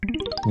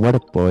What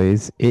up,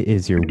 boys? It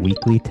is your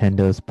weekly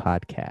Tendos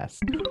podcast.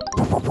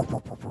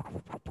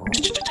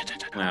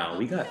 Wow,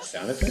 we got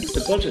sound effects.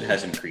 The budget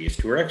has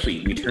increased.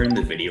 We turned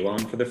the video on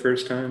for the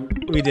first time.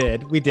 We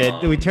did. We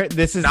turned.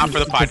 This is Not for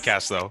the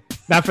podcast, though.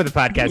 Not for the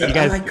podcast. Yeah, you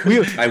guys.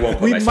 I won't.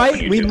 Put myself on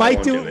YouTube. We I might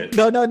won't do. it.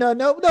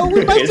 No.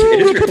 We might do. It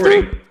is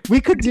recording. We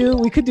could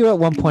do at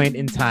one point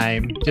in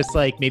time, just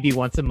like maybe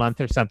once a month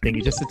or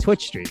something, just a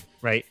Twitch stream,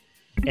 right?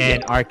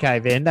 And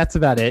archive in. That's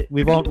about it.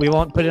 We won't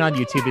put it on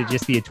YouTube. It'll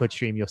just be a Twitch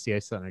stream. You'll see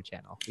us on our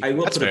channel. I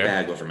will That's put fair. a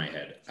bag over my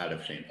head out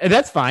of shame. And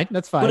that's fine.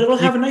 That's fine. But it'll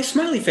have a nice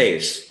smiley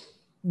face.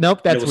 Nope.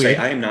 And That's it will weird.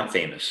 say, "I am not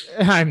famous."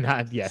 I'm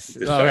not. Yes.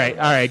 This All right.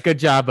 festival. All right. Good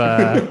job.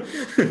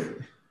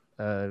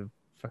 Fucking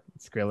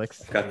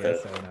Skrillex. Got I the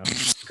guess, I don't know.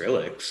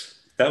 Skrillex.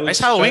 That was Nice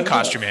Halloween that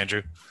was costume, off.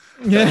 Andrew.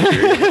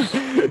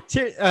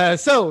 Yeah.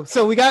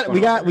 So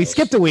we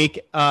skipped a week.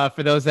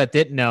 For those that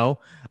didn't know,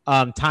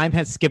 time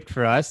has skipped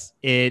for us.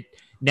 It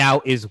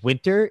now is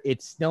winter.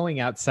 It's snowing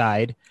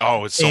outside,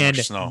 Oh, it's so and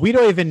much snow. we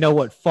don't even know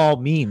what fall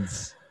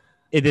means.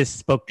 It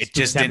is It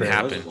just didn't September.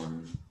 happen. There was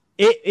one.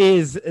 It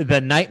is the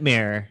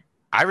nightmare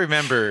I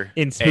remember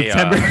in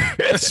September.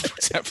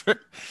 September.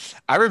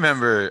 I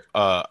remember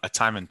a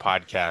time in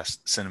podcast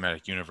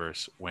cinematic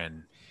universe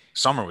when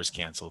summer was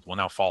canceled. Well,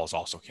 now fall is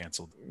also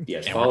canceled.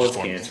 Yes, And fall we're is just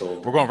going-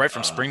 canceled. We're going right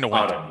from spring to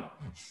winter. Autumn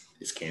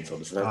is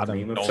canceled. Is that Autumn.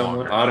 the name of No someone?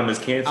 longer. Autumn is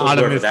canceled. Autumn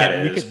Whoever is that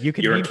can- is. you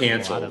could You're meet people,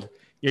 canceled. Autumn.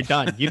 You're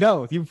done. You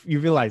know. You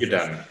realize You're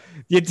this. done.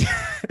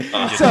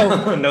 You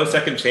so No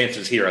second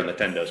chances here on the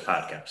Tendo's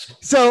podcast.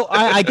 so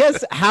I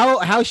guess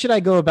how should I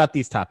go about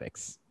these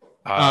topics?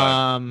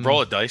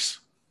 Roll a dice.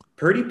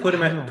 Purdy put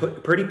him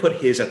at Purdy put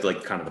his at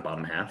like kind of the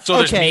bottom half. So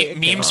there's Okay.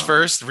 memes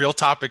first, real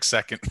topics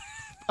second.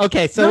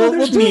 Okay, so No, we'll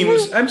there's do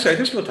memes. I'm sorry,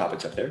 there's real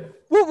topics up there.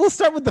 We'll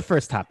start with the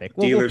first topic.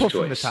 We'll Dealer's pull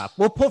from the choice. top.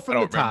 We'll pull from I the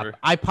don't top. remember.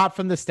 I pop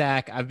from the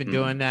stack. I've been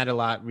doing that a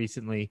lot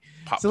recently.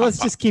 Pop, So pop, let's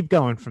pop. just keep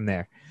going from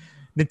there.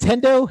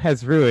 Nintendo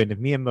has ruined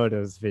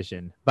Miyamoto's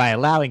vision by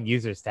allowing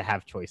users to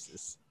have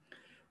choices.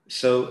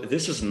 So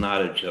this is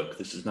not a joke.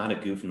 This is not a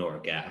goof nor a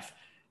gaff.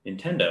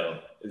 Nintendo,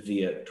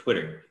 via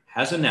Twitter,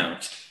 has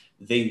announced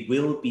they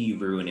will be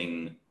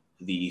ruining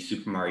the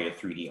Super Mario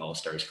 3D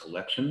All-Stars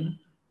collection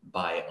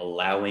by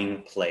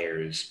allowing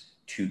players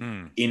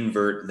to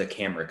invert the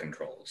camera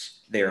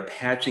controls. They are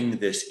patching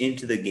this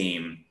into the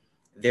game,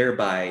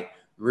 thereby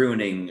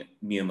ruining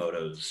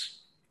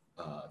Miyamoto's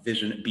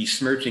vision,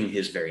 besmirching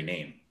his very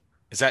name.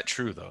 Is that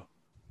true though?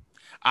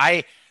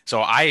 I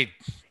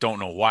don't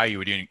know why you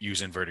would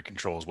use inverted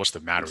controls. What's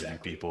the matter with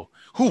Exactly. you people?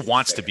 Who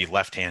wants to be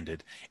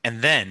left-handed?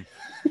 And then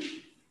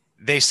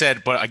they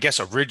said, but I guess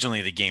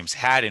originally the games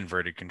had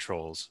inverted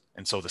controls,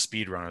 and so the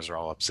speedrunners are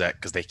all upset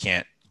because they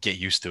can't get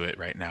used to it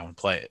right now and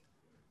play it.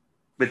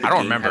 But the I don't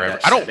game remember had ever-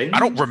 that I setting?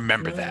 don't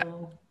remember that.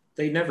 No,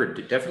 they never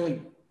did.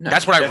 Definitely. No,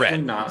 That's what I definitely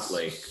read. Not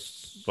like.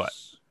 But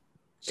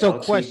So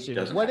Galaxy question,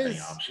 doesn't what have any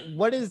is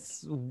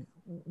option.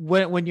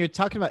 when you're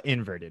talking about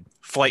inverted?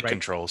 flight Right.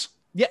 controls.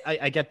 Yeah,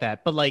 I get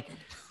that. But like,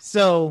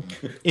 so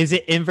is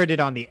it inverted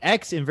on the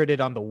X, inverted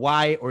on the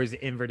Y, or is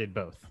it inverted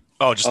both?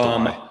 Oh, just the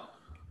Y,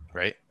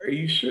 right? Are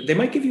you sure? They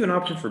might give you an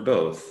option for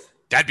both.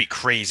 That'd be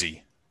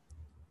crazy.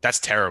 That's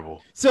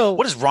terrible. So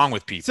What is wrong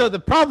with people? So the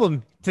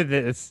problem to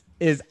this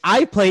is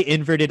I play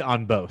inverted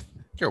on both.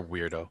 You're a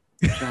weirdo.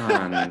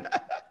 John,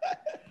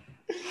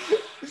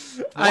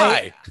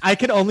 Why? I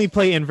can only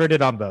play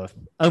inverted on both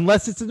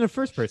unless it's in the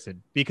first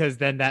person, because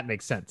then that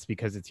makes sense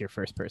because it's your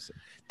first person.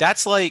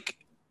 That's like,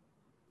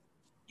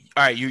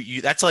 all right,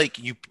 you that's like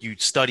you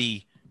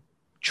study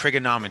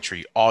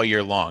trigonometry all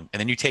year long, and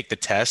then you take the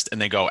test,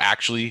 and they go,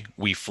 actually,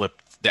 we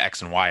flipped the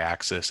X and Y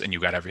axis, and you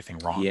got everything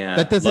wrong. yeah.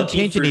 That doesn't lucky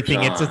change for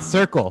anything. It's a John.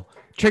 circle.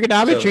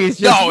 Trigonometry is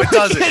So- just No, it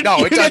doesn't.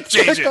 No, it doesn't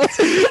change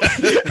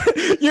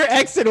it. Your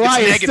X and Y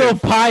It's is still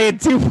negative. pi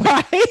and 2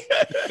 pi.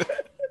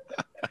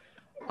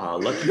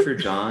 Lucky for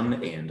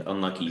John and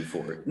unlucky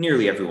for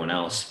nearly everyone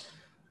else.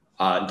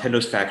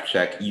 Nintendo's fact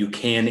check: you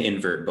can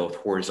invert both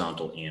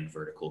horizontal and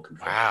vertical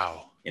control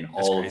Wow. in That's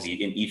all of crazy.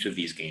 in each of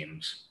these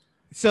games.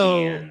 So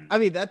And I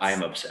mean, that's I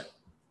am upset.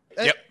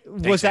 Yep.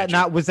 Was Thanks, that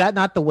Andrew.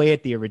 not the way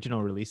at the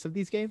original release of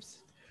these games?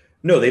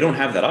 No, they don't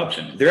have that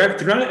option. They're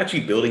not actually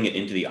building it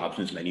into the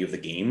options menu of the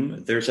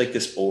game. There's like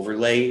this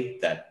overlay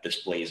that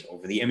displays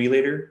over the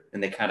emulator,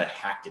 and they kind of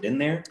hacked it in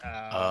there.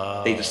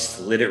 They just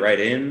slid it right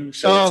in.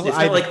 So Oh, it's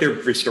I- not like they're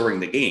restoring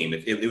the game.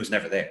 It was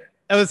never there.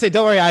 I would say,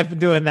 don't worry, I've been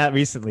doing that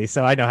recently,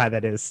 so I know how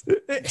that is.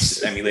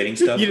 Just emulating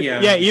stuff. You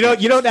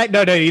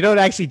don't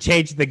actually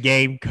change the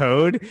game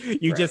code.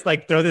 You Right. just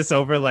like throw this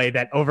overlay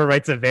that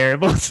overwrites a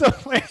variable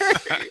somewhere.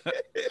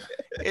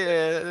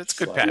 Yeah, that's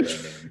a good Slide patch.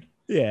 that in.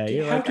 Yeah, You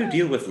you're have like, to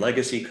deal with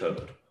legacy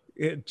code.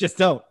 just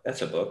don't.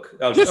 That's a book.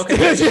 Oh, Just,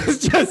 okay.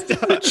 just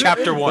don't.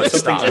 Chapter one, Something's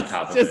stop. on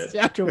top of Just it.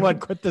 chapter one,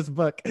 quit this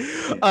book.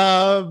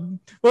 Well,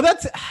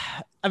 that's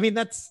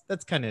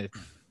kind of,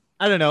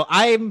 I don't know.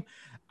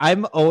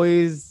 I'm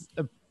always,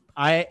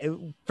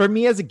 for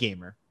me as a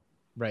gamer,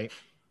 right?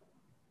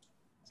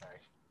 Sorry,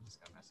 I just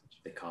got a message.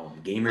 They call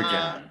him Gamer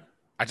John.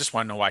 I just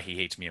want to know why he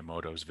hates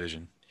Miyamoto's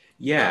vision.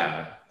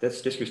 Yeah, that's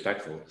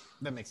disrespectful.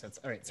 That makes sense.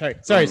 All right. Sorry.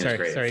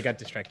 Great. I got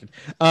distracted.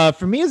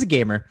 For me as a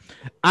gamer,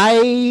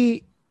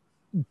 I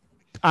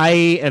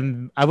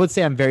would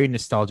say I'm very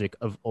nostalgic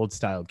of old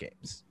style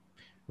games,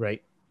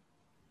 right?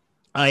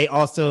 I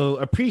also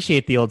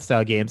appreciate the old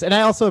style games, and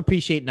I also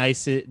appreciate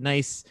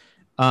nice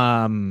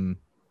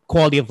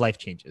quality of life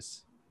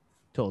changes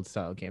to old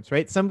style games,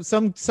 right?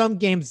 Some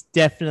games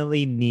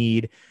definitely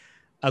need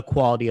a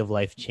quality of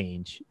life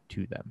change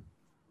to them.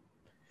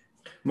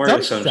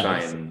 Mario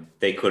Sunshine,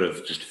 they could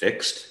have just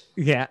fixed.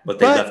 Yeah, but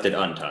they left it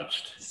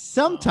untouched.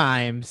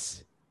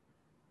 Sometimes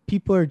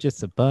people are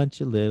just a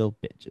bunch of little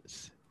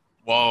bitches.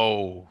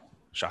 Whoa.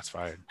 Shots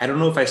fired. I don't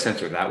know if I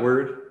censor that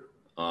word.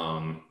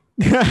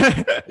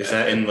 Is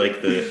that in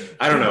like the?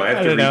 I don't know. I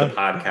have to read the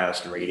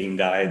podcast rating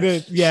guide.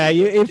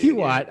 If you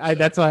want.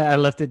 That's why I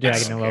left it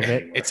dragging a little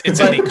bit. It's in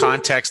the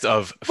context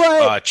of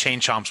chain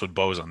chomps with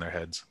bows on their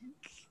heads.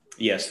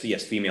 Yes,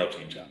 female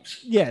chain chomps.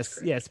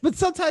 Yes. But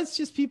sometimes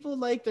just people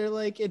they're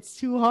like, it's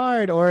too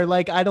hard, or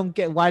like, I don't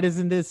get, why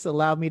doesn't this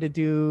allow me to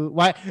do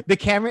the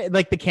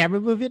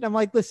camera movement? I'm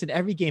like, listen,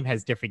 every game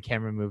has different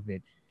camera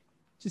movement.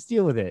 Just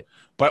deal with it.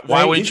 But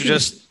why wouldn't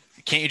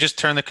can't you just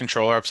turn the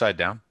controller upside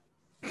down?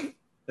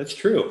 That's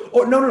true.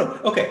 Oh, no.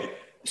 Okay.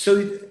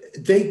 So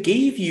they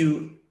gave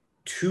you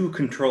 2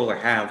 controller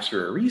halves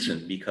for a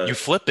reason, because you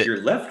flip it.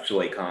 Your left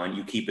Joy-Con,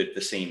 you keep it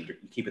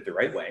the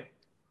right way.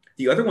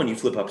 The other one you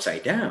flip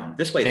upside down.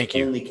 This way,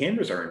 only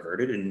cameras are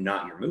inverted and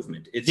not your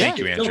movement. It's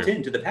built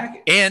into the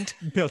package. And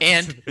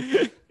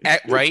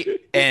right,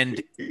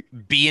 and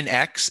B and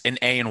X and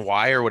A and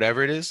Y or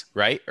whatever it is,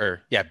 right?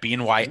 Or B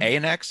and Y, A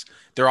and X.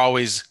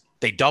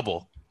 They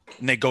double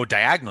and they go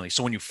diagonally.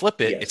 So when you flip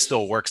it, it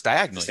still works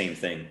diagonally. Same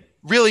thing.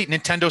 Really,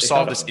 Nintendo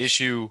solved this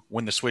issue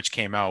when the Switch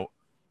came out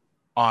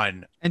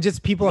on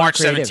people March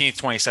 17th,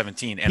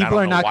 2017. And people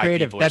I don't know are not why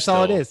creative. That's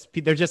all it is.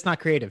 They're just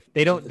not creative.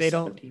 They don't.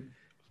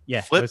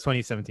 Yeah, flip? It was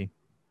 2017.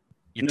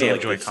 You throw the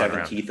Joy-Con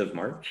 17th of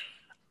March?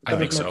 I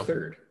think so.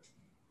 3rd.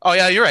 Oh,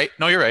 yeah, you're right.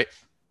 No, you're right.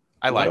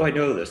 Why do I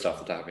know this off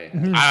the top of my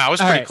head? I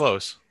was pretty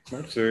close.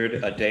 March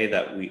 3rd, a day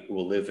that we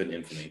will live in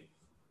infamy.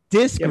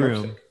 Disc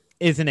Room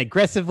is an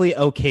aggressively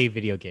okay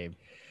video game.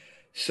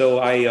 So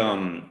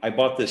I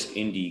bought this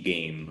indie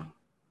game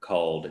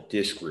called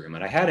Disc Room,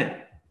 and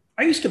I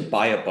used to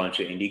buy a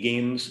bunch of indie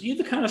games.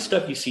 The kind of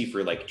stuff you see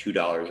for like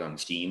 $2 on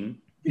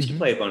Steam. I used to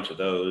play a bunch of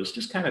those,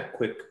 just kind of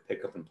quick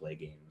pick up and play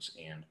games.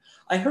 And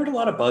I heard a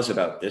lot of buzz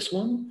about this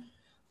one.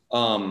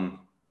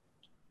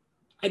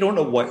 I don't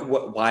know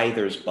why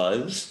there's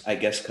buzz. I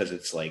guess because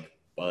it's like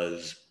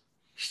buzz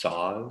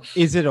saws.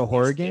 Is it a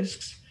horror game?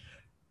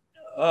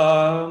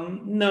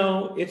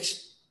 No,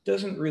 it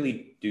doesn't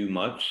really do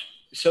much.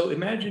 So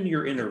imagine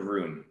you're in a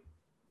room.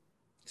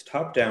 It's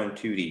top-down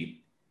 2D,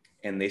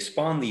 and they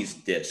spawn these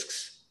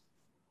discs,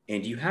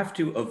 and you have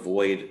to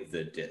avoid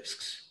the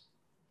discs.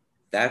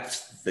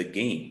 That's the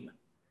game.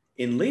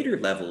 In later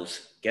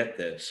levels, get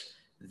this,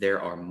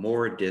 there are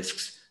more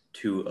discs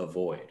to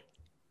avoid.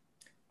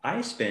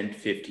 I spent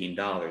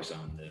 $15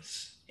 on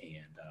this,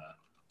 and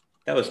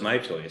that was my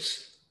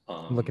choice.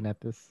 I'm looking at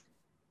this.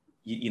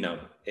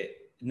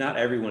 Not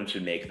everyone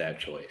should make that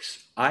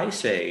choice. I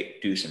say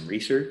do some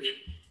research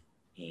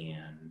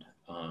and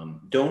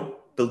don't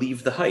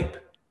believe the hype.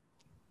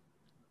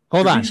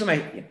 Hold on.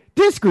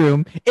 Disc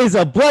Room is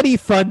a bloody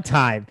fun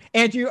time.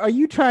 Andrew, are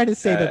you trying to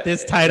say that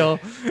this title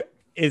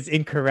is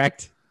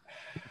incorrect?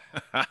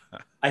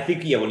 I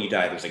think, when you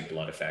die, there's like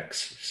blood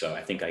effects. So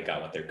I think I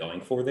got what they're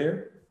going for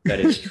there. That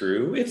is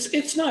true.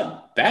 It's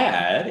not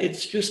bad.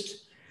 It's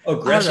just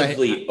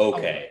aggressively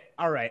okay.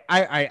 All right.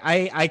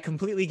 I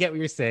completely get what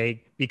you're saying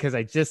because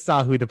I just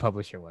saw who the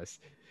publisher was.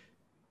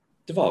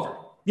 Devolver.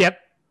 Yep.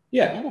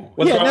 Yeah.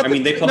 What's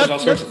wrong? They publish all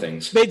sorts of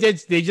things. They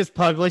just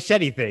publish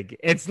anything.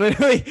 It's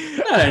literally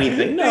not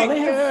anything. No, they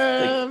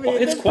have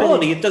it's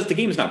quality. It does. The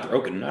game's not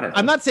broken. I don't know.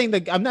 I'm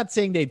not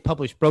saying they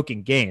publish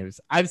broken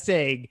games. I'm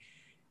saying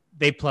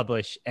they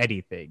publish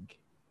anything.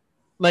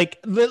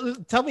 Like,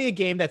 tell me a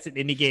game that's an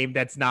indie game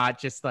that's not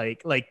just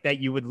like that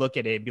you would look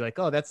at it and be like,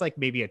 oh, that's like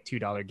maybe a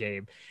 $2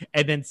 game,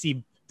 and then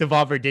see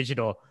Devolver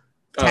Digital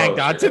tagged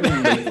onto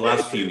that. The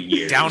last few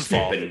years,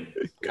 downfall, been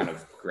kind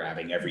of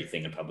grabbing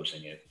everything and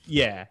publishing it.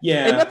 Yeah,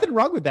 and nothing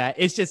wrong with that.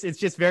 It's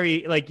just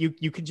very like you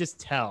can just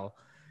tell.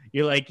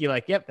 You're like,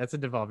 yep, that's a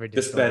Devolver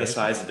Digital. Just by the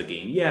size of the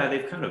game,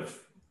 they've kind of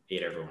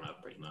ate everyone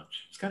up pretty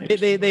much. It's kind of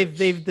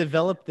they've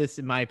developed this,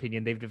 in my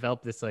opinion, they've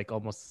developed this like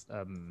almost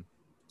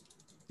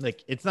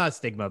like it's not a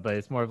stigma, but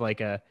it's more of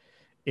like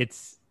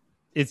it's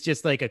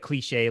just like a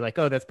cliche, like,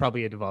 oh, that's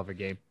probably a Devolver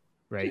game.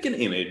 Right. Like an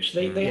image.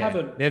 They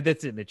have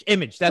that's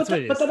image. That's what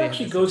it is. But that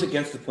actually goes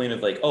against the point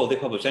of like, oh, they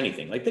publish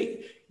anything. Like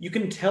you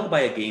can tell by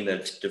a game that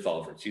it's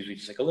Devolver. It's usually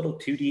just like a little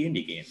 2D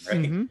indie game,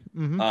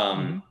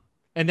 right?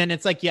 And then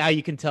it's like,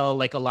 you can tell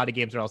like a lot of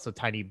games are also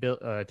tiny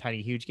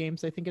huge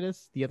games. I think it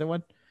is the other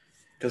one.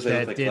 Because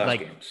they look like Flash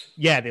games.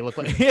 Yeah, they look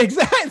like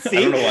exactly.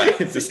 I don't know why.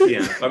 It's just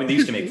they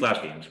used to make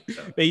Flash games.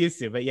 So. They used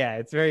to, but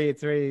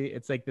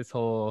it's like this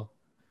whole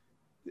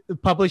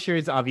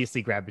publishers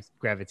obviously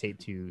gravitate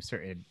to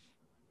certain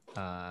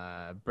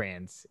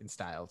brands and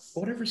styles.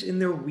 Whatever's in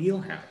their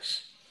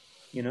wheelhouse,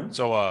 you know.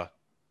 So,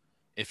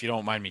 if you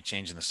don't mind me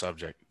changing the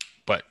subject,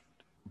 but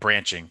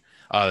branching,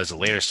 there's a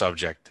later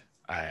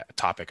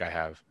topic I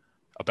have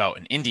about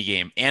an indie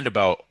game and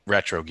about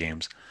retro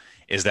games,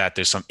 is that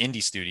there's some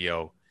indie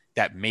studio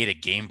that made a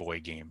Game Boy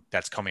game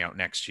that's coming out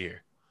next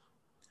year.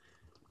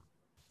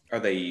 Are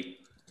they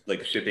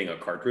like shipping a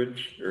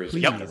cartridge, or is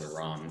it Please. kind of a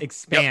ROM?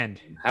 Expand.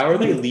 How are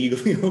they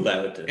legally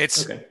allowed to?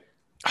 It's okay.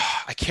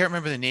 I can't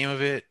remember the name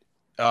of it,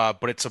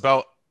 but it's an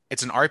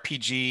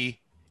RPG,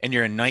 and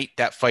you're a knight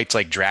that fights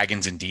like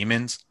dragons and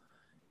demons,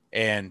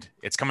 and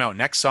it's coming out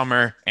next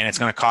summer, and it's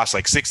going to cost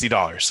like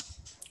 $60,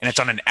 and it's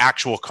on an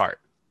actual cart.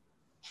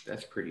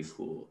 That's pretty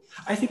cool.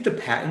 I think the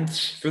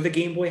patents for the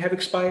Game Boy have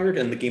expired,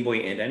 and the Game Boy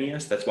and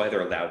NES. That's why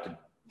they're allowed to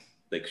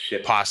like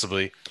ship.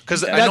 Possibly, because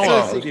That I know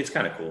technology is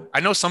kind of cool. I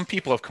know some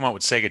people have come out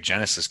with Sega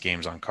Genesis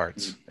games on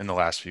carts in the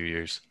last few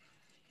years.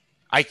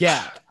 I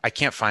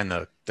can't find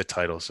the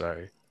title.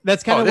 Sorry.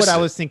 That's kind of this what I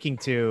is was thinking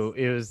too.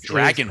 It was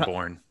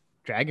Dragonborn.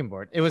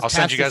 Dragonborn. It was I'll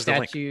send you guys the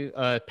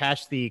link.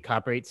 Past the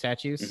copyright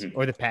statues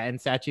or the patent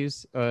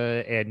statues,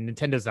 and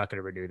Nintendo's not going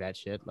to renew that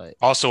shit. Like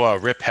Also,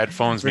 RIP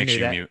headphones makes Renew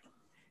you that. mute.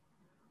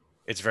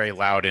 It's very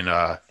loud in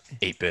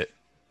 8-bit.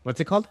 what's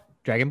it called?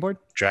 Dragonborn.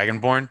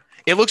 Dragonborn.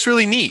 It looks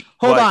really neat.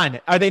 Hold but- on,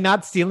 are they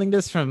not stealing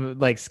this from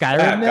like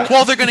Skyrim? now?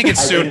 Well, they're gonna get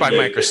I sued by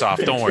didn't-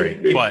 Microsoft. Don't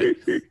worry, but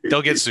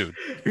they'll get sued.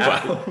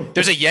 Ow. But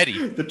there's a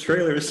Yeti. The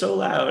trailer is so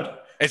loud.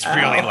 It's Ow.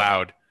 really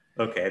loud.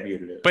 Okay, I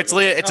muted it. But it's Oh,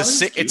 it's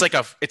cute. like a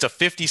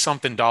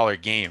 $50-something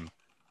game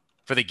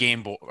for the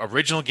Game Boy,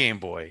 original Game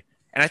Boy,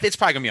 and I think it's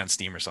probably gonna be on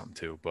Steam or something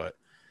too. But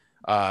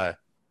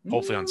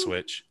hopefully on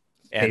Switch.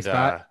 And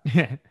Spot.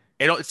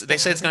 they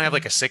say it's gonna have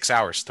like a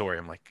 6-hour story.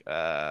 I'm like,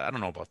 I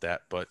don't know about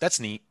that, but that's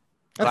neat.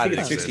 I Glad think it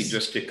it's 60 exists.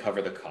 just to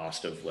cover the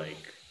cost of like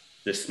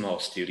this small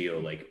studio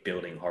like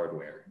building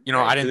hardware. You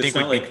know, I didn't 'Cause think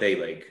it's not we'd like they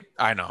like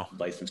I know.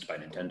 licensed by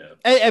Nintendo.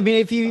 I mean,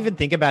 if you even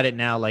think about it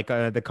now, like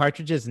the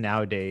cartridges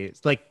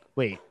nowadays, like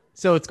wait,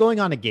 so it's going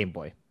on a Game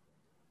Boy.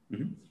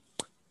 Mhm.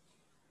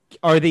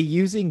 Are they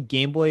using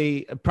Game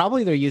Boy?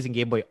 Probably they're using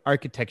Game Boy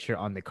architecture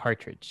on the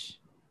cartridge,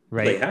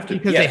 right? They have to.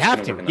 because Yeah, they it's have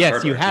gonna to. work on the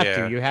Yes, you hardware. have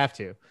Yeah. to. You have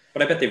to.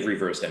 But I bet they've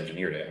reverse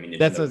engineered it. I mean,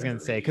 That's what I Nintendo was gonna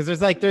never say. really Because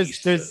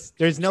there's released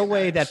there's no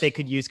way schematics. that they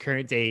could use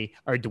current day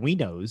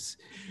Arduinos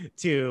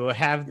to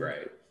have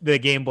Right. the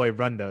Game Boy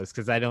run those.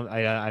 Because I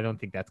don't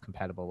think that's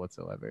compatible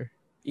whatsoever.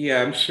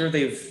 Yeah, I'm sure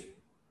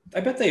I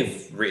bet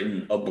they've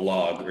written a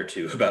blog or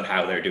two about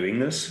how they're doing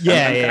this.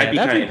 Yeah, I'd yeah, be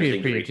that'd kinda be pretty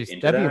interested to read interesting.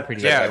 into That'd be that,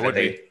 pretty 'cause Yeah, I it bet would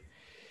they be.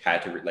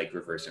 had to like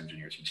reverse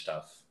engineer some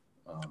stuff.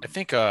 I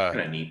think Kind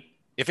of neat.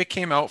 if it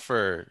came out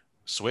for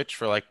Switch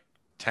for like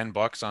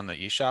 $10 on the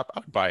eShop,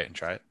 I would buy it and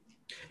try it.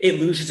 It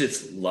loses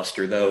its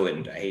luster though,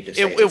 and I hate to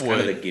say It it's kind of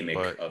would, the gimmick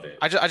but of it.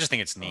 I just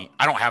think it's neat.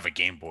 I don't have a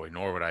Game Boy,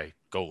 nor would I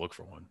go look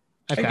for one.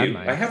 I I found do.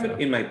 mine. I have so. it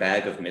in my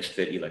bag of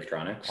Misfit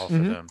electronics. All for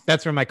Mhm. them.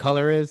 That's where my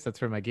color is.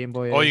 That's where my Game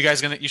Boy is. Oh, you guys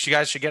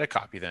should get a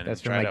copy then.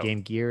 That's and where try my it out.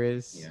 Game Gear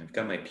is. Yeah, I've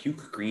got my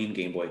puke green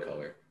Game Boy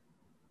Color.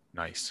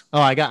 Nice. Oh,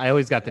 I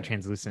always got the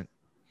translucent.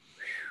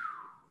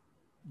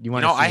 You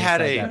want know, to? I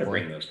had I a- gotta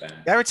bring those back.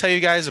 Did I ever tell you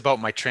guys about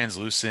my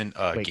translucent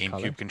Wait, GameCube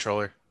color?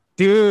 controller?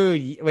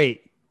 dude.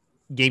 Wait,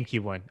 GameCube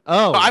one.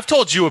 Oh, Oh, I've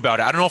told you about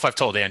it. I don't know if I've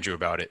told Andrew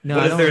about it. no.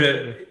 What I is don't there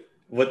remember. to?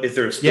 What is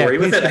there a Yeah, story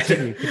with please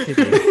it?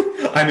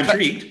 continue, I'm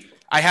intrigued.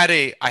 I had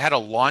a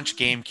launch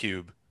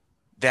GameCube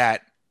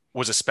that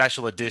was a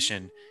special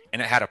edition,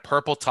 and it had a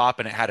purple top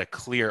and it had a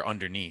clear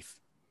underneath,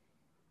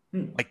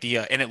 Hmm. like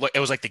and it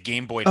was like the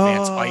Game Boy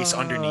Advance ice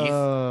underneath.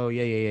 Oh,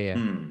 yeah.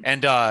 Hmm.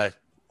 And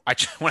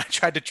when I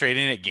tried to trade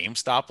in at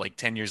GameStop like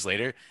 10 years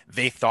later,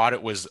 they thought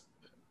it was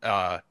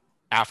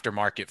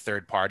aftermarket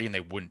third party, and they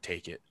wouldn't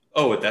take it.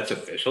 Oh, that's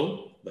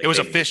official. Like It was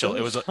they make official.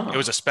 those? It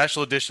was a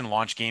special edition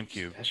launch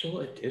GameCube.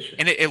 special edition.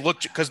 And it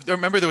looked, because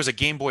remember there was a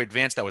Game Boy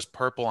Advance that was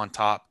purple on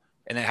top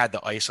and it had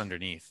the ice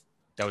underneath.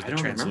 That was I the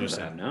don't remember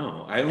translucent. that.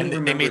 No, I only And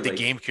remember they made the like,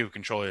 GameCube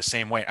controller the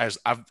same way. I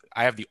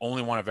have the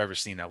only one I've ever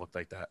seen that looked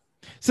like that.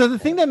 So the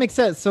thing that makes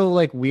that so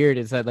like weird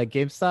is that like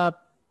GameStop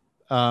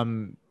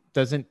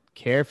doesn't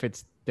care if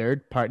it's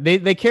third party.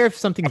 They care if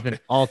something's been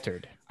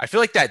altered. I feel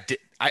like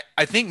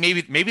I think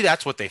maybe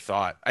that's what they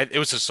thought. It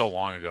was just so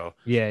long ago,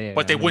 Yeah.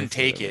 but they I mean, wouldn't it's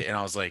take whatever. it. And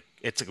I was like,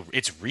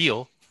 it's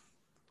real.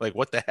 Like,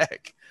 what the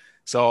heck?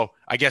 So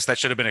I guess that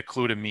should have been a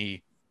clue to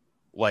me,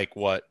 like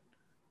what,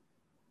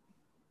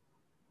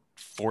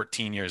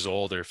 14 years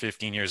old or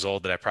 15 years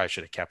old, that I probably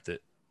should have kept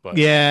it. But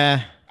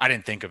Yeah. I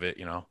didn't think of it,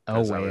 Oh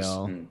 'cause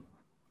well. hmm.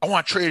 I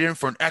want to trade it in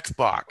for an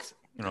Xbox.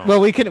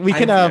 Well, we can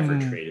I've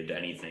never traded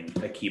anything.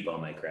 I keep all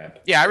my crap.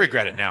 Yeah, I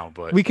regret it now,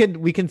 but we can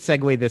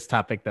segue this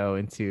topic though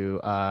into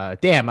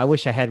damn. I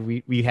wish I had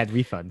we had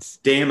refunds.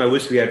 Damn, I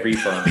wish we had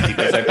refunds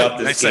because I bought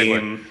this Nice segue.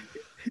 game.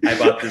 I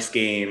bought this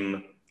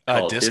game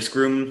called Disc? Disc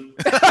Room.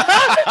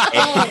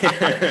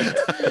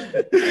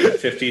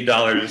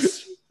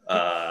 $15.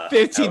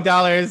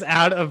 $15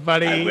 out of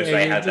money. I wish and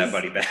I you had that just-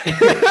 money back.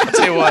 I'll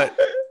tell you what,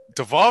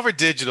 Devolver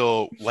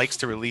Digital likes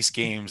to release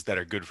games that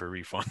are good for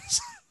refunds.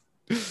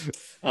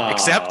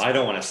 Except- I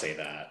don't want to say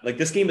that. Like,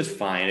 this game is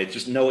fine. It's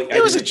just no.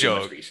 It was a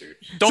joke.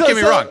 Don't get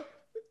me wrong.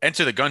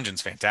 Enter the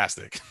Gungeon's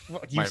fantastic. Well,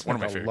 One you spent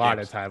of my a favorite lot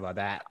games. of time on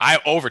that. I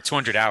over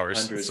 200 hours.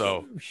 Hundreds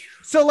So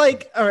So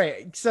like, all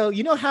right. So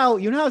you know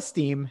how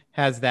Steam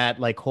has that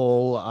like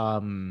whole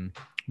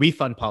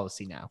refund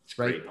policy now, It's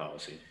right? great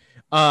policy.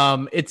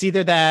 It's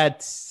either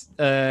that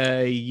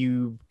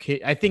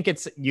I think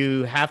it's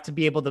you have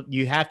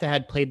to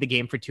have played the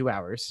game for 2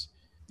 hours.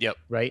 Yep.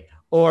 Right.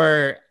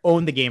 Or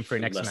own the game for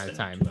an X Less amount of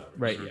than time. 2 hours.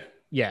 Right.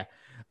 Yeah. Yeah.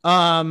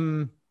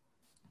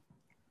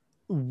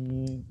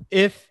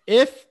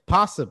 If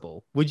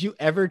possible, would you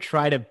ever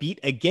try to beat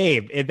a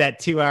game in that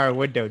 2 hour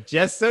window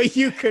just so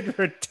you could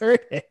return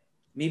it?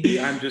 Maybe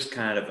I'm just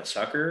kind of a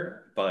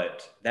sucker,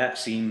 but that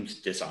seems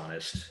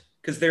dishonest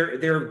because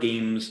there are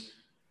games.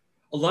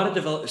 A lot of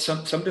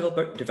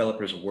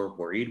developers were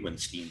worried when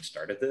Steam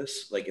started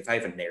this. Like, if I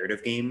have a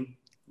narrative game,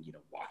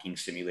 walking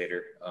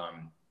simulator,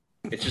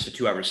 it's just a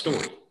 2 hour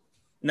story,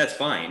 and that's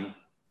fine.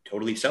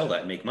 Totally sell that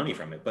and make money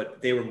from it.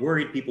 But they were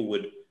worried people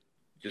would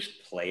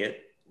just play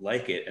it,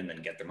 like it, and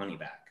then get their money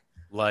back.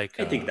 like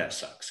I think that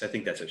sucks. I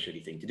think that's a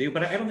shitty thing to do,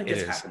 but I don't think It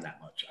it's is. happened that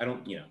much. I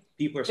don't,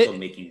 people are still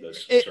making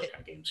those sort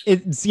of games.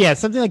 It's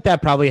something like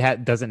that probably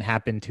doesn't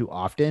happen too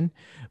often,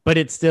 but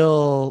it's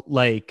still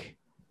like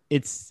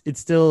it's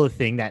still a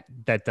thing that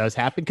does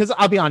happen. Because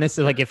I'll be honest,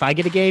 like if I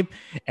get a game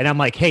and I'm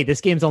like, hey,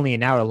 this game's only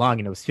an hour long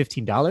and it was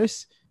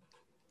 $15,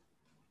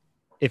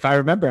 if I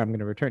remember, I'm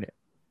gonna return it.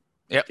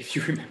 If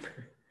you remember.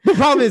 The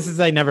problem is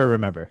I never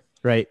remember,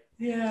 right?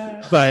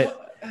 Yeah.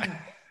 But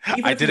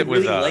Even I if did you it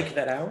with, really like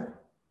that hour.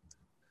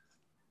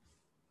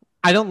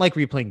 I don't like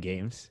replaying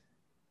games.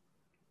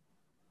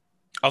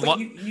 But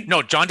you-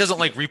 No, John doesn't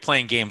like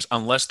replaying games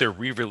unless they're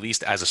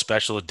re-released as a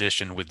special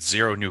edition with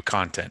 0 new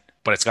content,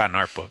 but it's got an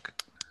art book.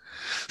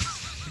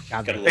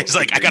 Got Got a me. little It's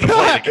like, I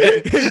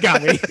figurine. gotta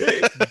play it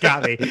again.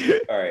 Got me.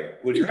 All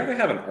right. Would you rather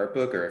have an art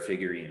book or a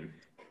figurine?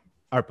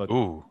 Art book.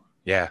 Ooh,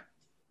 yeah.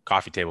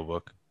 Coffee table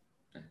book.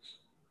 Nice.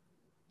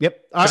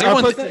 Yep. Because Our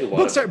everyone-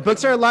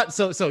 books are a lot.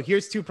 So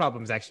here's two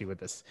problems actually with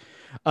this.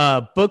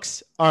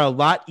 Books are a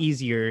lot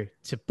easier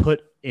to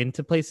put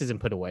into places and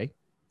put away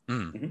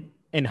Mm,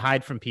 and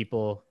hide from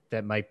people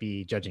that might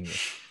be judging you.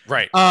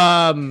 right.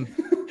 Why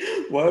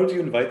would you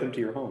invite them to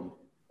your home?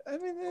 I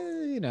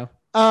mean,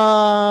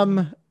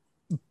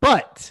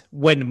 but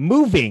when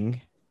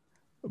moving,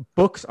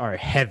 books are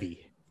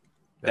heavy,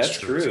 That's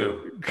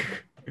true.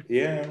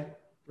 Yeah.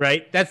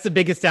 right? That's the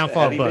biggest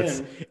downfall of Heavy books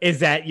bin. is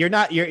that you're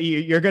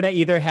gonna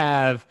either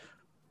have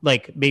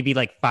like maybe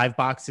like 5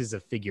 boxes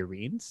of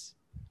figurines,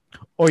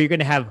 or you're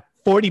gonna have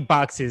 40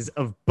 boxes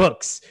of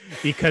books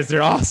because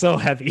they're all so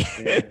heavy.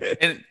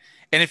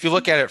 And if you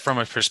look at it from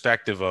a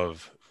perspective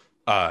of,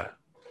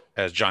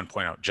 as John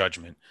pointed out,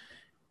 judgment,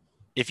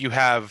 if you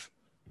have,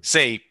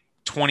 say,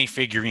 20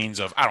 figurines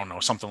of, I don't know,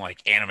 something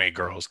like anime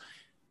girls,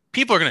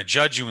 people are going to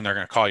judge you and they're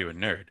going to call you a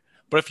nerd.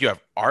 But if you have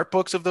art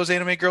books of those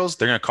anime girls,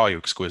 they're going to call you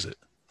exquisite.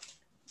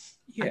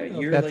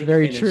 Yeah, That's like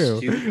very an true.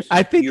 astute-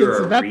 I think you're it's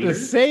a about reader, the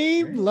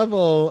same right?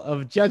 level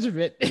of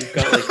judgment. You've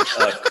got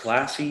like a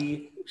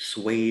classy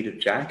suede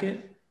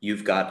jacket.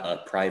 You've got a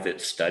private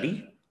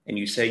study, and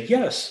you say,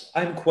 "Yes,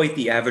 I'm quite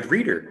the avid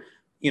reader."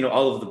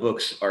 All of the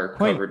books are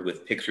Point. covered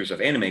with pictures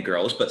of anime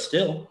girls, but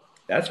still,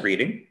 that's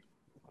reading.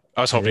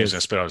 I was hoping he was is. going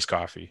to spit out his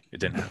coffee. It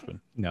didn't happen.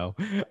 No.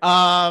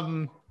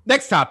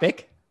 Next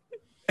topic.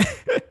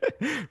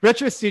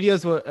 Retro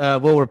Studios will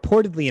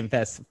reportedly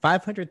invest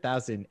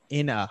 $500,000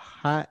 in a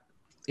hot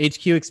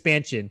HQ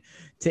expansion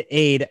to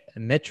aid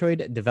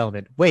Metroid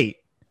development. Wait,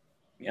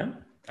 Yeah,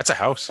 That's a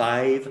house.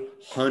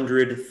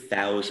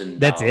 $500,000.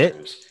 That's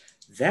it?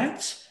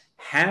 That's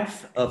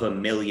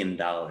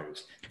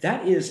 $500,000.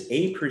 That is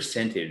a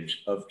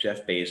percentage of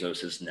Jeff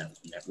Bezos's net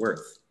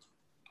worth.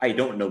 I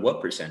don't know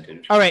what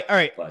percentage. all right.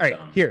 But,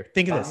 Here,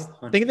 think of this.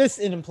 500. Think of this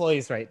in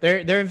employees, right?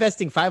 They're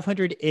investing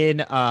 500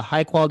 in a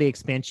high quality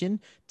expansion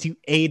to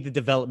aid the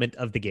development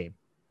of the game.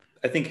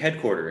 I think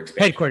headquarters.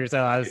 Headquarters.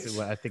 I was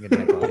thinking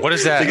headquarters. What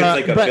is I think that?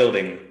 it's like a but-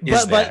 building.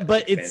 Is that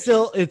but it's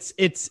still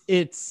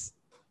it's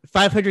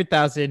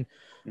 500,000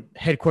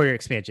 headquarter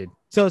expansion.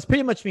 So it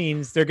pretty much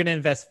means they're going to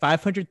invest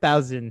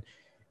 500,000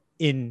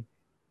 in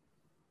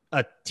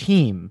a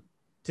team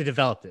to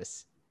develop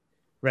this,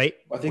 right?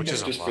 I think Which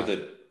that's is a just for lot.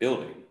 the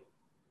building.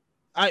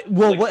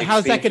 Well, Like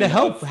how's that going to expansion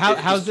help?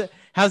 of-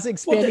 How's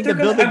expanding they're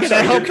the building I'm going to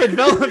sorry, help they're-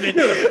 development?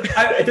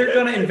 They're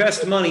going to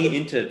invest money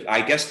into. I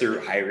guess they're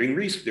hiring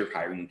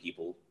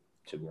people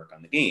to work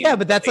on the game. Yeah,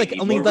 but that's They like need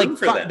only more like room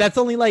for them. that's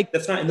only like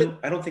That's not. In the,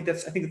 I don't think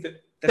that's. I think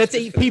that's just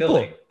 8 for the people.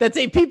 building. That's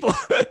 8 people.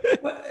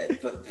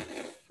 But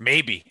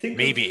Maybe Think of-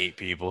 8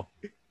 people.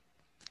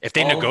 If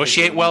they All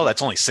negotiate the- well,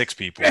 that's only 6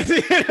 people.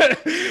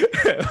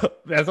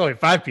 That's only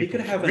 5 you people.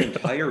 could have an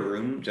entire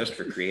room just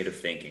for creative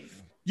thinking.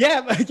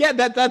 Yeah,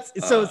 that's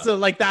so Uh,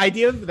 like the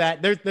idea of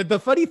that. There's the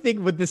funny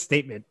thing with this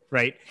statement,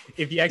 right?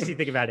 If you actually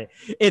think about it,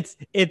 it's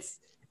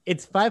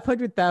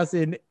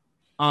 500,000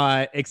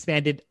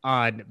 expanded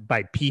on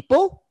by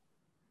people,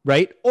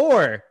 right?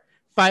 Or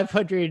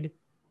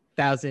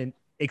 500,000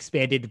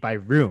 expanded by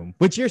room,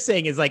 which you're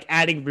saying is like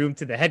adding room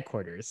to the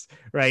headquarters,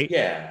 right?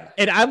 Yeah.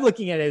 And I'm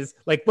looking at it as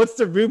like, what's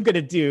the room going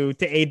to do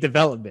to aid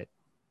development?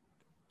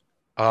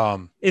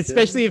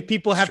 Especially if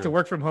people have to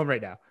work from home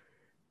right now.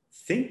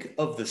 Think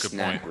of the Good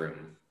snack point.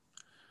 room.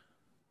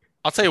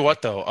 I'll tell you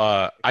what, though.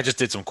 I just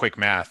did some quick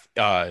math.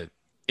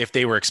 If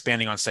they were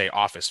expanding on, say,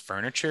 office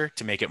furniture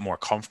to make it more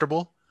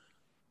comfortable,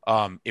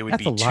 it would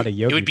That's be a lot of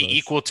Yogi it would be Bows.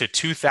 equal to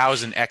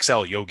 2,000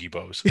 XL Yogi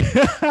Bows.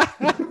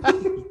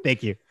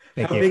 Thank you.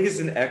 How big is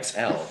an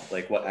XL?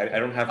 Like what? I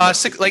don't have.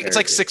 It's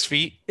like 6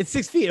 feet. It's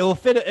 6 feet. It'll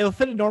fit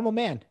a normal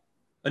man,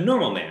 A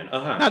normal man.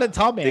 not a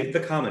tall man. The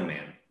common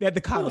man. Yeah,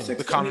 the common.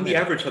 The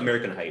average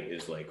American height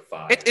is like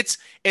 5.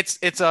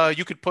 It's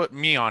you could put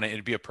me on it.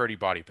 It'd be a pretty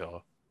body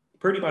pillow.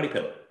 Pretty body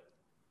pillow.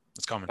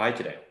 It's coming. Buy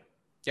today.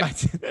 Yeah.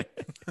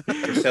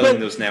 They're selling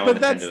those now on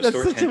that's Nintendo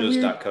Store. such a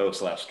weird-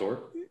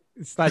 Nintendos.co/store.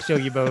 Slash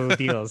Yogi-Bo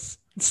deals.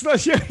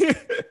 Slash Yogi-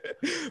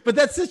 But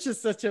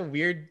that's such a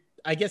weird.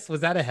 I guess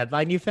was that a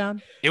headline you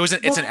found? It's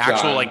an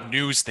actual like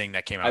news thing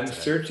that came out I'm today.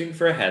 searching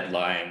for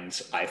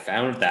headlines. I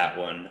found that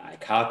one. I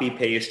copy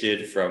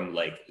pasted from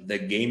like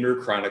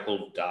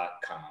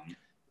thegamerchronicle.com.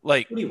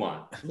 Like, What do you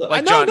want? Look,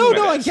 Like, No,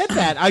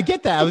 John- I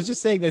get that. I was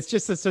just saying that's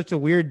just such a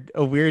weird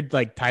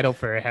like title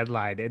for a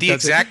headline. It the doesn't-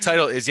 exact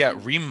title is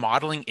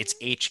remodeling its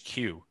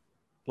HQ.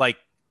 Like,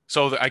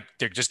 so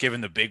they're just giving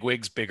the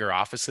bigwigs bigger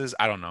offices.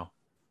 I don't know,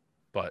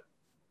 but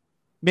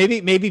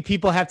maybe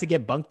people have to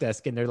get bunk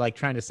desk and they're like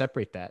trying to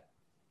separate that.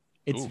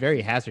 It's Ooh.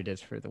 very hazardous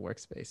for the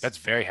workspace. that's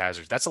very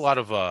hazardous. That's a lot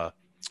of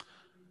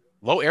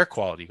low air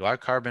quality, a lot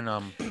of carbon.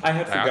 I had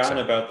dioxide. forgotten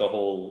about the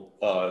whole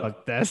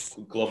bunk desk.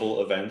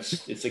 global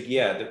events. It's like,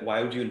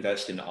 why would you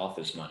invest in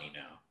office money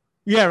now?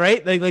 Yeah,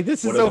 right. Like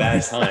this What is a so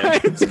bad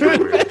time.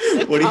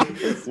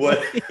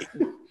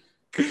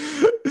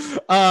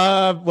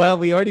 Well,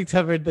 we already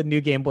covered the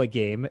new Game Boy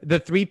game, the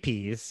 3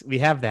 Ps. We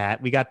have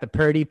that. We got the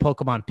Purdy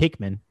Pokemon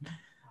Pikmin.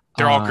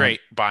 They're all great.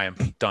 Buy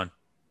them. Done.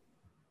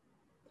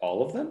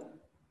 All of them?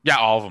 Yeah,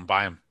 all of them.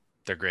 Buy them.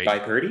 They're great. By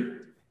Purdy?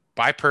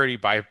 Buy Purdy.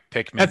 Buy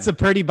Pikmin. That's a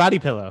Purdy body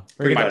pillow.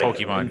 We're Buy gonna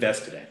Pokemon.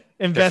 Invest today.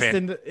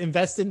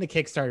 invest in the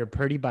Kickstarter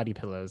Purdy body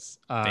pillows.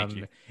 Thank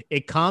you.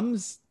 It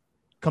comes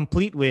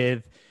complete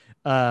with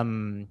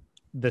the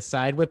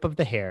side whip of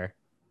the hair,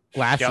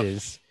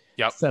 glasses,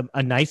 Yep.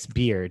 a nice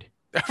beard.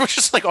 I was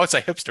just like, oh, it's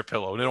a hipster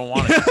pillow. They don't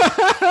want it.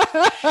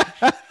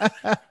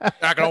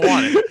 Not gonna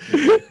want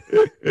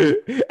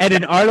it. And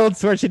an Arnold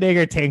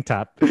Schwarzenegger tank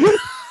top.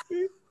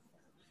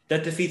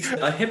 That defeats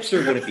a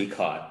hipster wouldn't be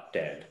caught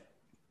dead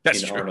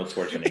That's in true. Arnold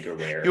Schwarzenegger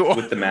wear You-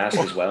 with the mask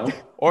as well.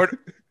 Or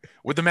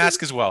with the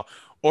mask as well.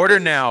 Order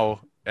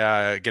now.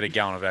 Get a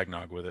gallon of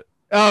eggnog with it,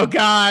 Oh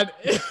God.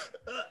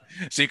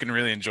 so you can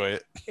really enjoy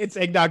it. It's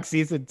eggnog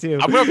season too.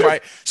 I'm gonna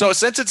buy. So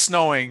since it's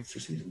snowing,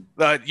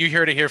 you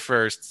heard it here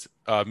first.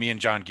 Me and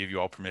John give you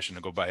all permission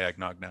to go buy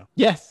eggnog now,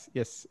 Yes, it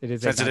is.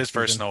 since it eggnog is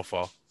first season.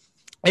 snowfall.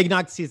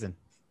 Eggnog season.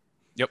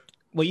 Yep.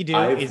 What you do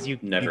I've is you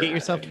never get had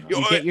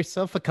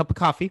yourself eggnog. a cup of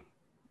coffee.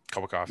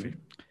 Cup of coffee.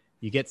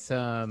 You get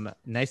some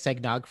nice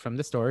eggnog from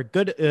the store.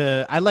 Good.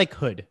 I like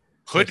Hood.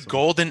 Hood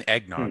golden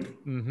eggnog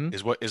Mm-hmm.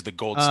 is the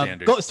gold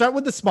standard. Start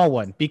with the small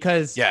one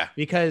because Yeah.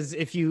 because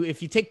if you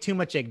take too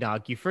much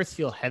eggnog, you first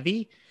feel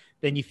heavy,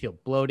 then you feel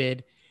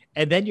bloated,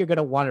 and then you're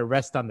gonna want to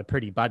rest on the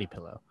Purdy body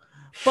pillow.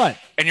 But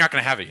And you're not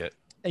gonna have it yet.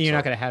 you're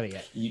not gonna have it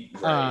yet.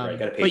 Right.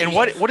 Gotta pay but- And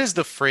yourself. what is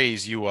the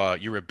phrase you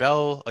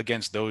rebel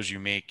against those you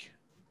make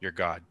your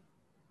god?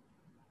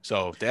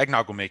 So the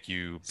eggnog will make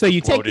you So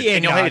you take bloated, the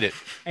and you'll eggnog hate it.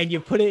 and you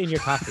put it in your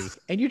coffee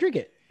and you drink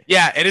it.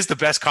 Yeah, it is the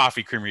best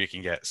coffee creamer you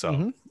can get. So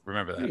Mhm.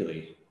 remember that.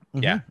 Really?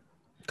 Yeah.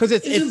 Because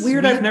it's Is it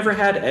weird? I've never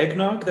had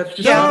eggnog. That's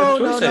just No, not a no, choice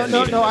no, I've no,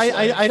 made in no. this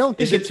life. I don't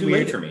think Is it it's too weird.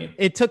 late for me?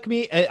 It took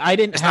me. I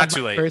didn't It's have not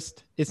too my late.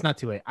 first. It's not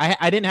too late.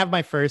 I didn't have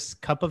my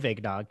first cup of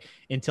eggnog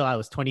until I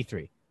was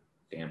 23.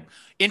 Damn.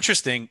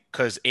 Interesting,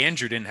 because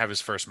Andrew didn't have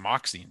his first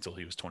Moxie until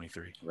he was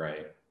 23.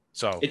 Right.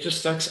 So It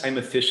just sucks. I'm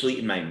officially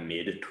in my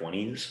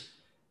mid-20s,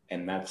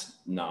 and that's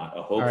not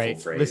a hopeful All right,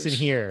 phrase. listen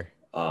here,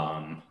 you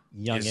youngin.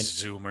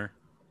 Zoomer.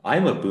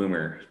 I'm a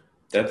boomer.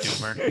 That's.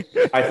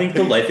 Doomer. I think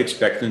the life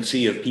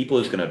expectancy of people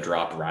is going to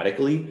drop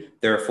radically.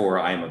 Therefore,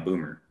 I'm a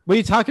boomer. What are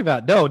you talking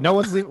about? No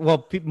one's leaving.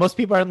 Well, most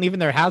people aren't leaving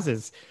their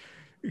houses.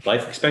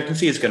 Life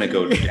expectancy is going to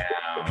go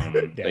down.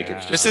 Like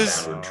it's just This a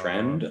is- downward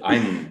trend.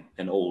 I'm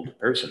an old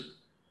person.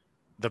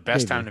 The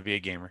best Maybe. time to be a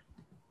gamer.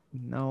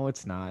 No,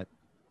 it's not.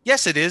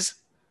 Yes, it is.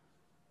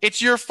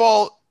 It's your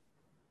fault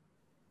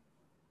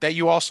that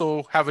you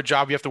also have a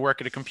job. You have to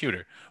work at a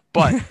computer,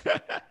 but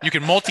you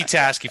can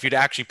multitask if you'd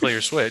actually play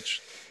your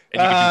Switch.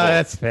 And you can do both.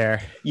 That's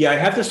fair. Yeah, I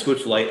have the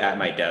Switch Lite at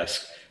my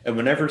desk, and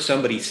whenever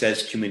somebody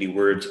says too many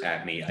words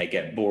at me, I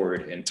get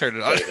bored and Turn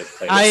it on.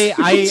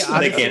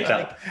 They can't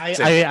tell.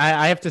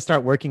 I have to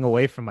start working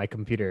away from my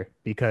computer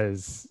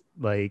because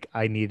like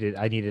I needed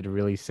to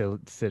really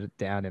sit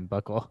down and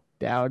buckle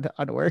down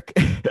on work.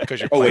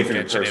 Because you're Away playing from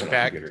your Genshin personal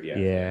Impact. computer.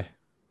 Yeah.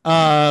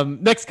 Yeah.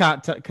 Next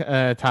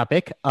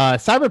topic.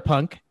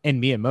 Cyberpunk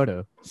and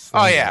Miyamoto.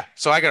 Oh yeah.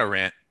 So I got a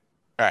rant.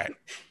 All right.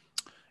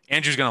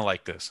 Andrew's gonna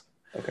like this.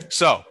 Okay.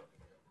 So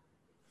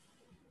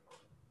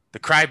the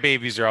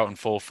crybabies are out in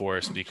full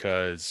force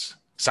because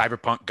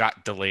Cyberpunk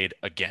got delayed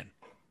again.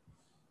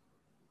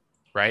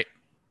 Right?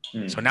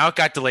 So now it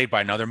got delayed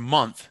by another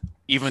month,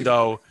 even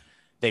though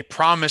they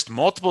promised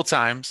multiple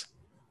times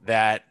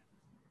that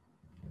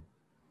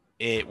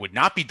it would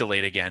not be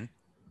delayed again.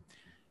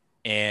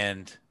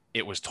 And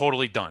it was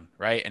totally done,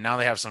 right? And now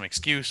they have some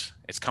excuse.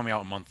 It's coming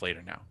out a month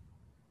later now.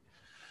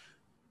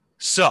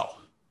 So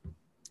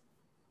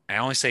I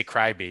only say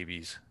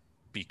crybabies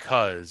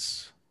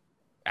because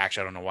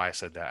actually, I don't know why I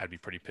said that. I'd be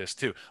pretty pissed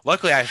too.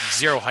 Luckily, I have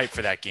zero hype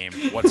for that game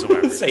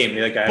whatsoever. Same.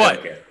 Like, I But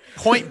don't care.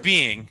 point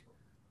being,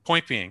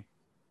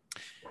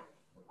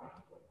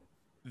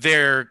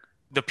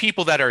 the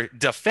people that are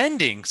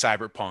defending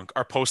Cyberpunk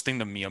are posting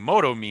the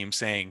Miyamoto meme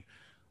saying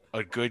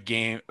a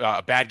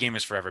bad game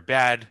is forever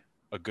bad.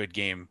 A good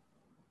game,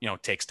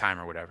 takes time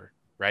or whatever,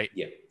 right?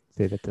 Yeah.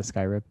 Say that to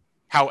Skyrim.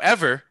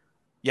 However,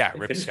 yeah, They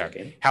rip finished that Skyrim.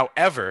 game.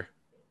 However,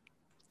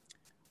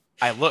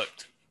 I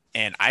looked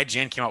and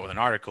IGN came out with an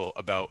article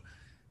about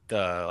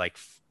the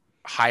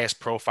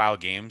highest profile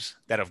games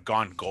that have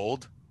gone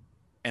gold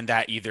and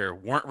that either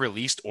weren't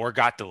released or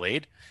got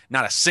delayed.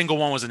 Not a single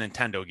one was a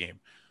Nintendo game.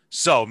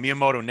 So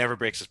Miyamoto never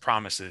breaks his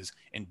promises,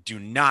 and do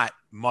not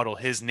muddle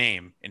his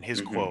name in his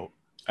quote.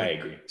 I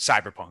agree.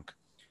 Cyberpunk.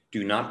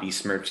 Do not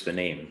besmirch the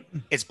name.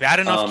 It's bad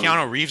enough Um,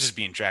 Keanu Reeves is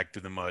being dragged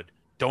through the mud.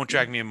 Don't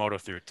drag Miyamoto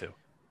through it too.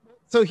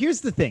 So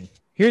here's the thing.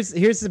 Here's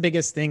the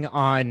biggest thing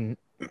on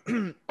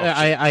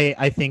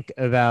I think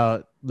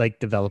about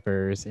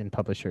developers and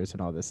publishers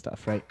and all this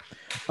stuff, right?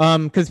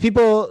 Because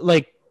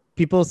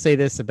people say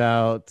this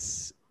about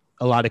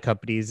a lot of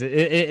companies.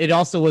 It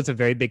also was a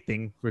very big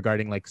thing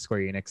regarding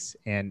Square Enix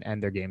and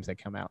their games that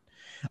come out.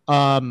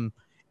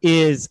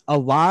 Is a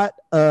lot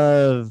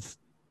of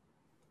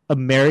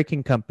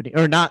American company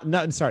or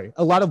not sorry,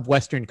 a lot of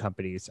Western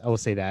companies, I will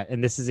say that,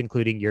 and this is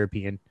including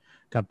European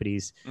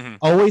companies,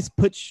 always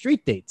put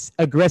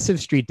aggressive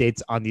street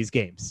dates on these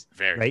games.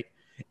 Very. Right?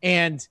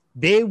 And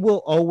they will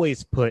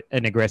always put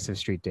an aggressive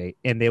street date,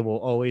 and they will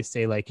always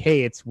say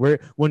hey,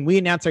 when we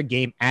announce our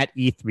game at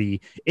E3,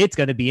 it's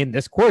going to be in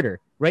this quarter,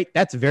 right?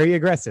 That's very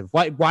aggressive.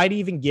 Why do you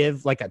even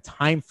give a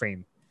time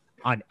frame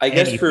on I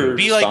guess anything? for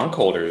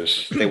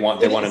stockholders, they want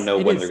to know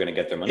when they're going to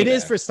get their money. It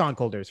is for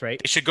stockholders, right?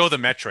 They should go the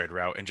Metroid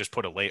route and just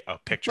put a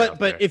picture.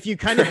 But if you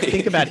kind of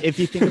think about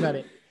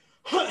it,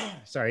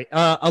 sorry,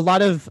 a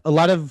lot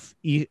of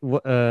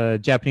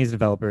Japanese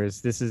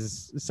developers, this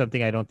is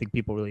something I don't think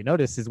people really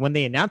notice, is when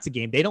they announce a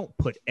game, they don't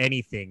put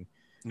anything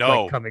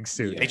coming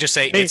soon. They just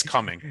say it's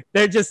coming.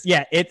 They're just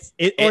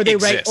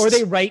or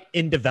they write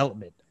in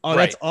development. Oh,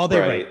 Right. that's all they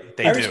write.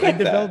 They do. In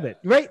development,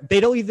 right?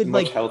 They don't even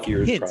much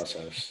healthier hint.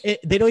 process.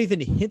 They don't even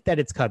hint that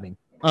it's coming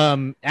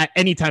at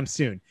any time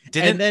soon.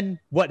 And then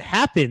what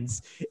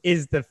happens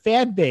is the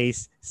fan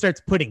base starts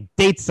putting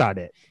dates on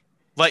it.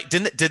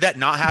 Did that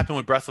not happen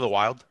with Breath of the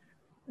Wild?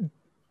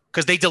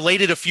 Because they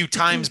delayed it a few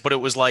times, but it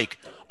was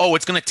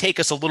it's going to take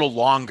us a little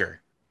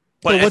longer.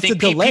 But I think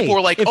people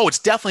were it's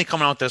definitely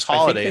coming out this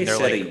holiday, and they're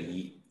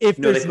they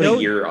put a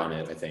year on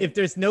it. I think if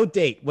there's no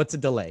date, what's a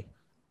delay?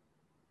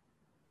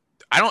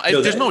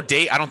 If there's no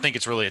date, I don't think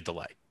it's really a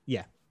delay.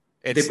 Yeah.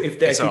 I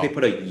think they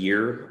put a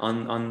year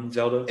on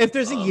Zelda. If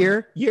there's a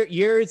year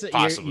is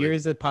possibly. year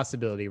is a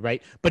possibility,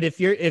 right? But if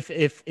there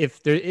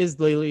is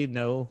literally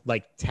no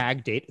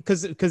tag date,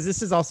 because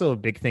this is also a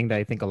big thing that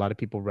I think a lot of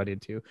people run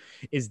into,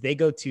 is they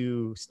go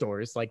to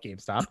stores like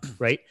GameStop,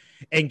 right?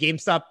 And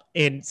GameStop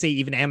and say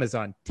even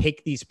Amazon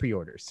take these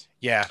pre-orders.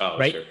 Yeah.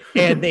 Right. Sure.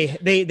 And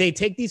they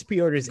take these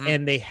pre-orders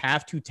and they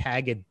have to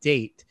tag a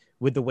date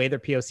with the way their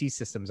POS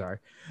systems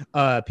are,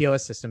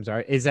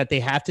 is that they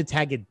have to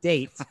tag a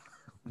date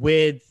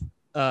with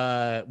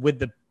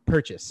the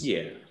purchase.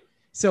 Yeah.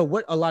 So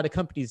what a lot of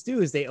companies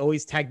do is they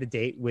always tag the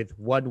date with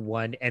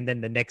 1/1 and then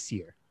the next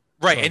year.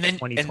 Right. So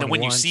and then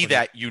when you see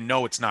that,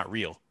 it's not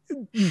real.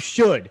 You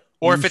should.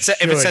 Or You if it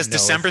should says know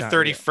December it's not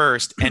real.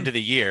 31st, end of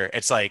the year,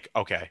 it's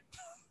okay.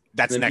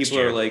 That's Then next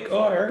people year. are like, "Oh,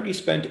 I already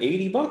spent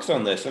 $80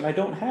 on this, and I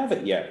don't have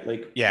it yet."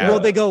 Yeah. Well,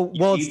 they go,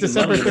 You well, it's keep the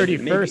December money, maybe,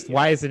 31st. yeah.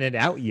 Why isn't it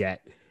out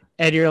yet?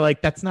 And you're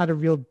like, that's not a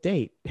real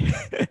date.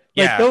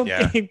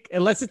 Yeah. think,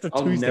 unless it's a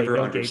I'll Tuesday. never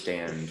no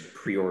understand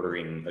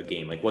pre-ordering a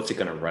game. What's it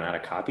going to run out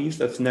of copies?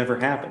 That's never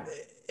happened,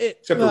 date.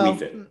 except for Wii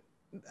Fit.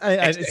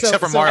 Except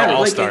for Mario Yeah,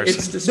 All-Stars.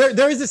 it's just,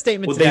 there is a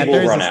statement well, to they that. will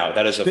There is run a- out.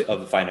 That is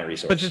a finite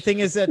resource. But the thing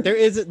is that there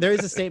is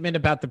a statement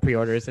about the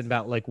pre-orders and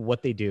about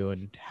what they do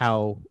and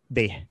how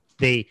they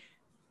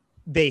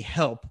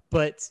help.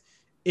 But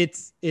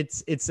it's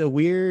a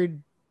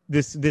weird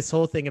this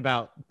whole thing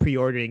about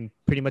pre-ordering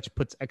pretty much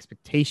puts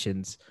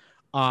expectations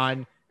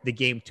on the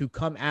game to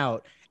come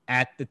out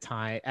at the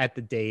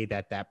day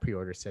that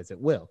pre-order says it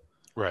will.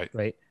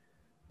 Right.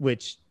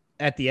 Which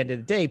at the end of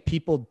the day,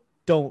 people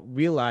don't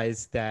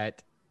realize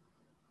that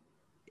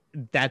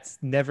that's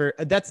never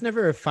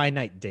a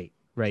finite date,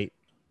 right?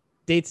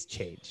 Dates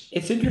change.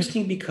 it's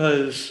interesting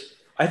because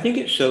I think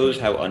it shows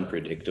how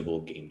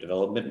unpredictable game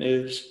development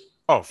is.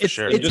 Oh, for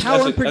sure. It's Just how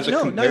as a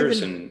no,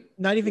 comparison,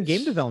 not even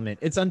game development.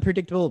 It's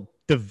unpredictable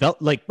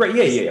right?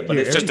 Yeah, but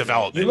It's just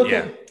development. You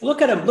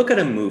look at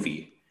a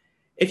movie,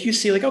 if you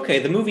see like, okay,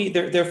 the movie,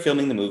 they're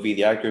filming the movie,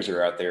 the actors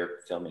are out there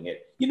filming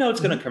it. You know,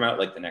 it's going to come out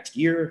like the next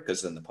year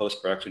because then the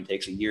post production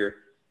takes a year.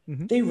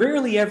 Mhm. They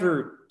rarely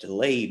ever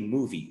delay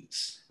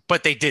movies.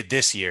 But they did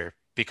this year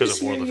because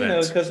This of world year,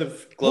 events. because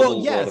of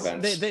global yes, world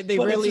events. they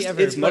But rarely it's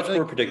ever. It's much but, more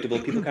like, predictable.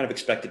 People kind of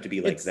expect it to be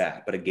like It's-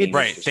 that, but a game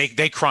Right. is just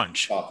They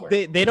crunch. software.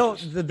 they don't.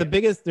 Just- The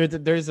biggest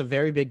there's a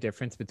very big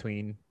difference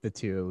between the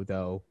two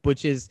though,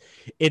 which is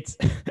it's.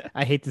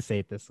 I hate to say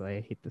it this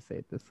way.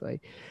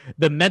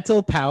 The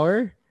mental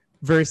power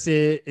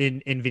versus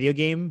in video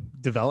game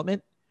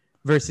development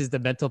versus the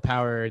mental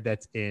power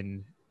that's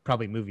in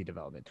probably movie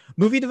development.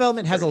 Movie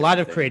development has a Very lot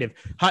of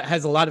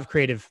different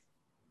creative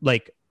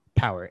like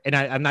power, and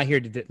I'm not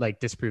here to like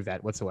disprove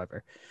that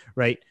whatsoever,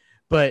 right?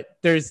 But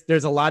there's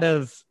a lot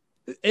of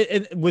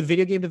with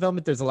video game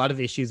development, there's a lot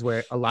of issues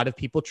where a lot of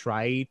people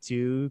try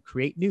to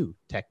create new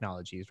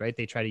technologies, right?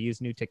 They try to use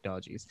new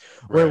technologies.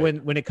 Where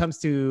Right. when it comes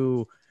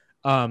to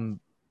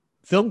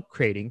film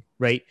creating,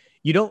 right,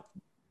 you don't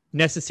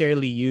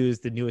necessarily use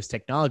the newest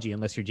technology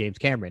unless you're James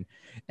Cameron,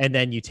 and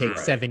then you take Right.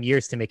 7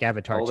 years to make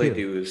Avatar all 2. they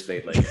do is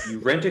they like you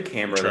rent a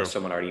camera True. that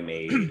someone already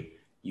made,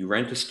 you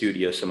rent a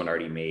studio someone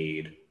already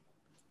made,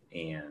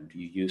 and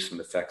you use some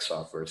effects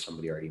software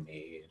somebody already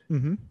made.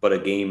 Mhm. But a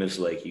game is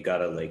like you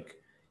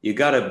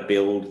gotta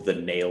build the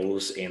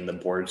nails and the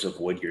boards of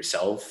wood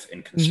yourself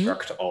and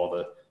construct all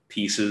the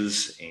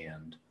pieces,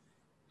 and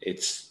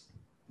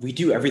we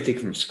do everything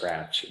from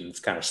scratch, and it's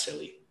kind of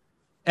silly.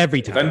 Every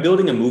If time. I'm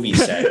building a movie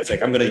set, it's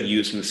like I'm gonna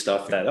use some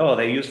stuff that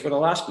they used for the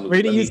last movie.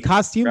 We're gonna Let use me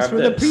costumes grab for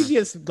the this.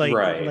 previous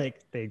Right.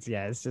 like things.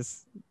 Yeah, it's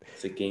just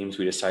It's like games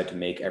we decide to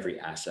make every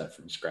asset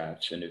from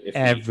scratch, and if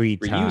Every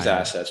we reuse time.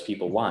 assets,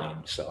 people whine.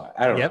 So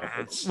I don't Yep. know.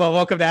 It's, Well,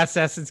 welcome to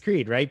Assassin's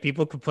Creed, right?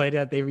 People complain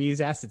that they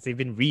reuse assets. They've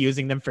been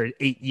reusing them for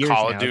 8 years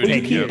Call of now. Duty, well, you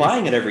 10 keep years.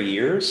 buying it every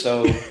year,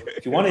 so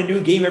if you want a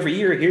new game every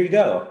year, here you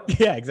go.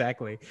 Yeah,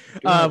 exactly.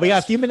 Doing our We got a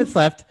best. few minutes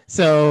left,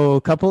 so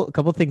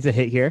couple things to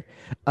hit here.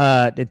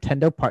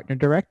 Nintendo Partner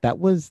Direct, that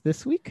was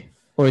this week,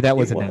 or that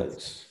was It announced.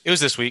 was. It was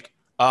this week.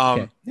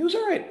 Okay. It was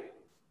all right.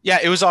 Yeah,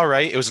 it was all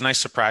right. It was a nice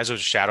surprise. It was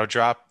a shadow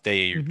drop.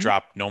 They Mhm.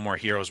 dropped No More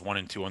Heroes 1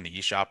 and 2 on the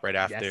eShop right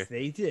after. Yes,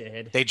 they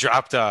did. They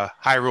dropped a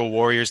Hyrule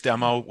Warriors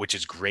demo, which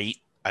is great.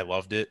 I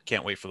loved it.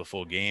 Can't wait for the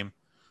full game.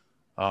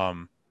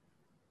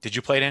 Did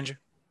you play it, Andrew?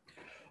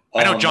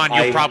 I know, John,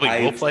 you probably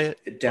will I've play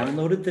it.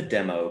 Downloaded the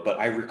demo, but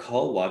I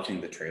recall watching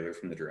the trailer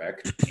from the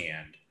direct,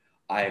 and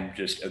I'm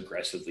just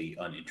aggressively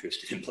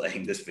uninterested in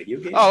playing this video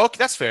game. Oh, okay,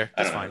 that's fair.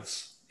 I That's don't know. fine.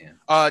 It's-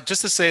 yeah.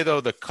 Just to say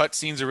though, the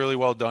cutscenes are really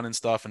well done and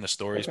stuff, and the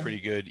story is Okay. pretty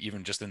good,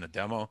 even just in the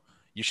demo.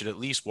 You should at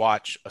least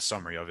watch a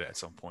summary of it at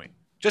some point,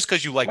 just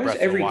because you like Why Breath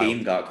has of the every Wild.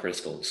 game got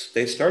crystals?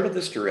 They started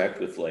this direct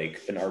with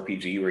like an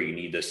RPG where you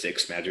need the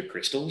 6 magic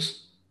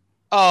crystals.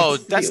 Oh,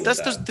 What's the that's deal that's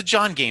with the, that? the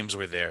John games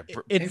were there.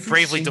 It's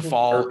Bravely single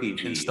Default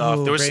RPG. and stuff.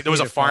 Oh, there was Bravely a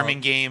Default.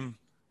 farming game.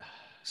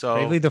 So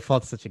Bravely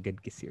Default's such a good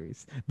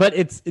series, but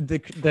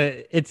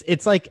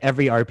it's like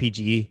every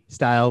RPG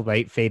style,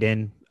 right? Fade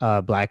in,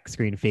 black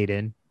screen, fade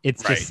in.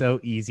 It's Right. just so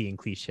easy and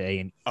cliche,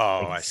 and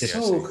oh, like, I it's see. just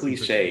I So see.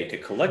 cliche to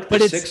collect But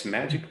the it's- 6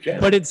 magic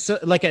gems. but it's so,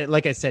 like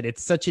I said,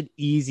 it's such an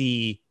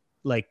easy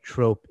like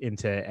trope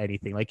into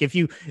anything. Like if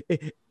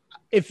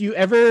you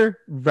ever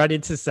run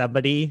into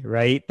somebody,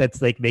 right,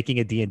 that's like making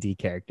a D&D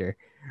character,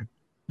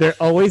 they're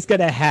always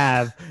gonna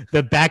have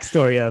the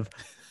backstory of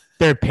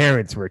their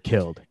parents were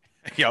killed,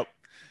 Yep.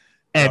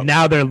 and Yep.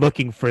 now they're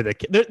looking for the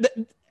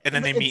And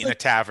then they It's meet in a like-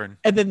 tavern.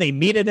 and then they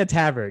meet in a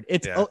tavern.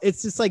 It's Yeah.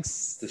 it's just like the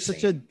such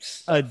a same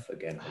stuff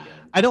again and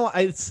again. I don't.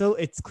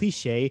 It's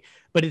cliche,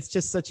 but it's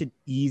just such an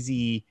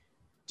easy,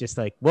 just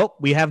like, well,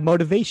 we have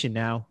motivation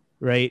now,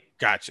 right?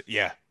 Gotcha.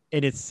 Yeah,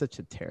 And it's such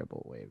a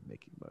terrible way of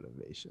making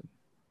motivation.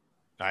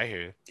 I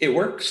hear you. It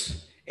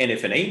works. And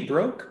if it ain't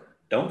broke,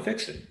 don't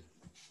fix it.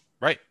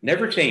 Right.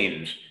 Never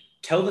change.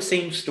 Tell the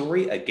same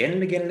story again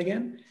and again and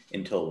again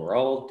until we're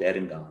all dead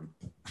and gone.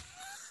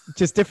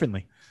 Just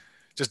differently.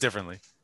 Just differently.